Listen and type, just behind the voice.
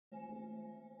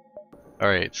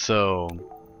Alright, so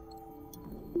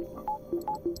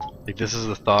like this is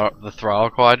the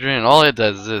throttle quadrant, and all it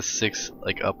does is this 6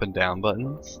 like up and down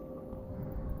buttons.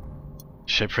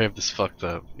 Should I probably have this fucked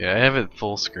up? Yeah, I have it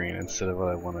full screen instead of what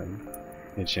I wanted.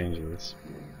 Let me change this.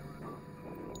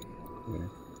 Yeah.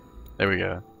 There we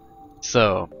go.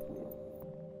 So,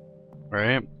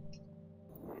 right?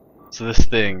 So this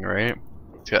thing, right?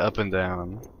 It's got up and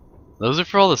down. Those are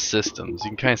for all the systems.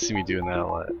 You can kind of see me doing that a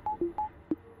lot.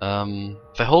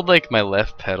 If I hold like my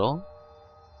left pedal,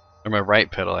 or my right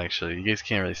pedal actually, you guys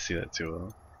can't really see that too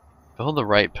well. If I hold the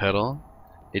right pedal,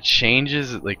 it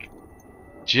changes like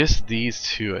just these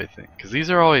two, I think, because these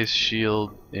are always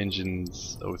shield,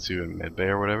 engines, O2, and mid bay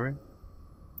or whatever.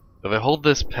 If I hold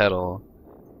this pedal,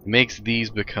 it makes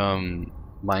these become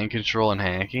mind control and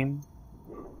hacking.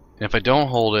 And if I don't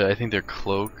hold it, I think they're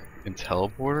cloak and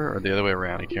teleporter, or the other way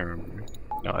around, I can't remember.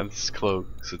 No, it's cloak,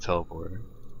 so teleporter.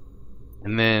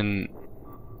 And then,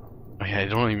 oh yeah, I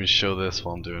don't even show this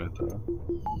while I'm doing it though.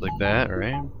 Like that,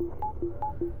 right?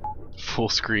 Full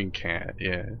screen cat,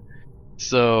 yeah.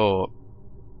 So,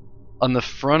 on the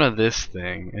front of this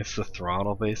thing, it's the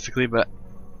throttle basically, but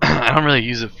I don't really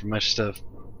use it for much stuff.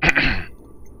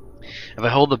 If I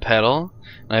hold the pedal,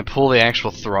 and I pull the actual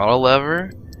throttle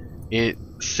lever, it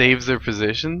saves their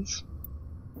positions.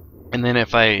 And then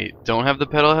if I don't have the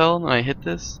pedal held and I hit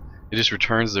this, it just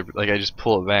returns their, like I just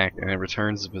pull it back and it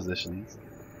returns the positions.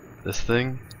 This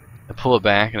thing, I pull it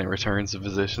back and it returns the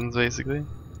positions basically.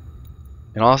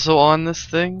 And also on this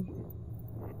thing,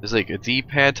 there's like a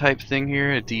D-pad type thing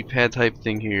here, a D-pad type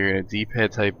thing here, and a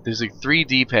D-pad type. There's like 3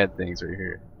 D-pad things right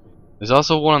here. There's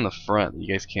also one on the front that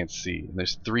you guys can't see. And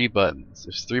there's 3 buttons.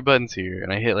 There's 3 buttons here,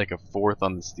 and I hit like a 4th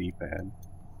on this D-pad.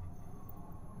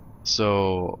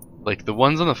 So, like the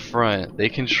ones on the front, they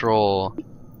control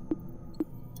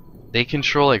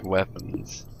like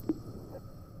weapons.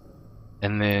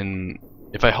 And then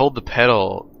if I hold the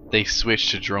pedal, they switch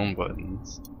to drone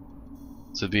buttons.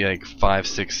 So it'd be like 5,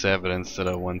 6, 7 instead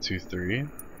of 1, 2, 3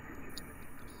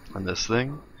 on this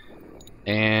thing.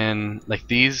 And like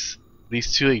these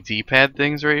 2 like D-pad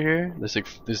things right here. There's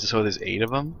 8 of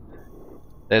them.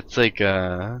 That's like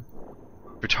for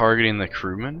targeting the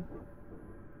crewman.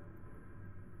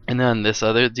 And then this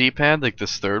other D-pad, like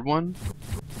this 3rd one,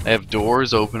 I have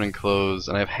doors open and close,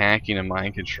 and I have hacking and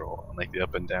mind control on like the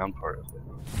up and down part of it.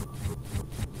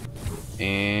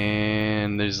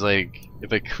 And there's like,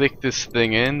 if I click this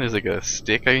thing in, there's like a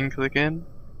stick I can click in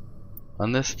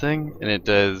on this thing, and it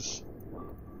does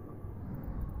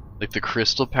like the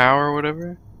crystal power or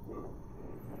whatever.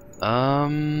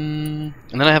 And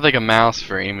then I have like a mouse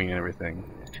for aiming and everything.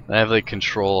 And I have like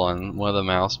control on one of the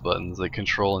mouse buttons, like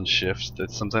control and shift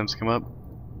that sometimes come up.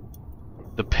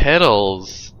 The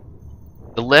pedals,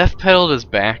 the left pedal does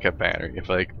backup battery. If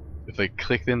I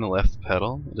click in the left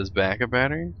pedal, it does backup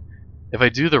battery. If I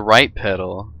do the right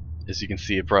pedal, as you can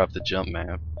see, it brought up the jump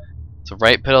map. So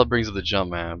right pedal brings up the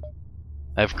jump map.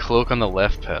 I have cloak on the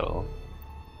left pedal.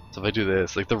 So if I do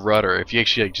this, like the rudder, if you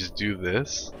actually like just do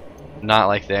this, not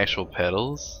like the actual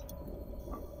pedals.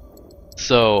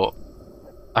 So,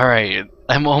 alright,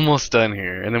 I'm almost done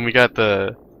here. And then we got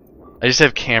I just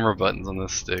have camera buttons on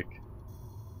this stick.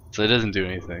 So it doesn't do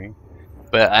anything.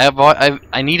 But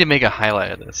I need to make a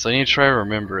highlight of this. So I need to try to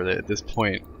remember that at this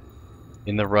point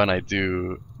in the run I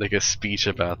do like a speech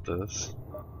about this.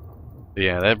 But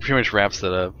yeah, that pretty much wraps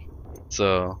it up.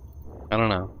 So, I don't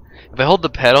know. If I hold the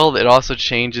pedal, it also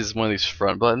changes one of these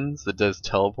front buttons that does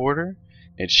teleporter.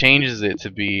 It changes it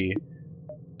to be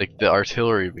like the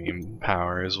artillery beam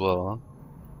power as well.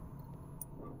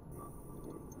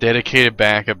 Dedicated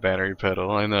backup battery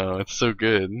pedal. I know, it's so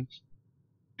good.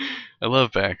 I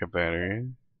love backup battery.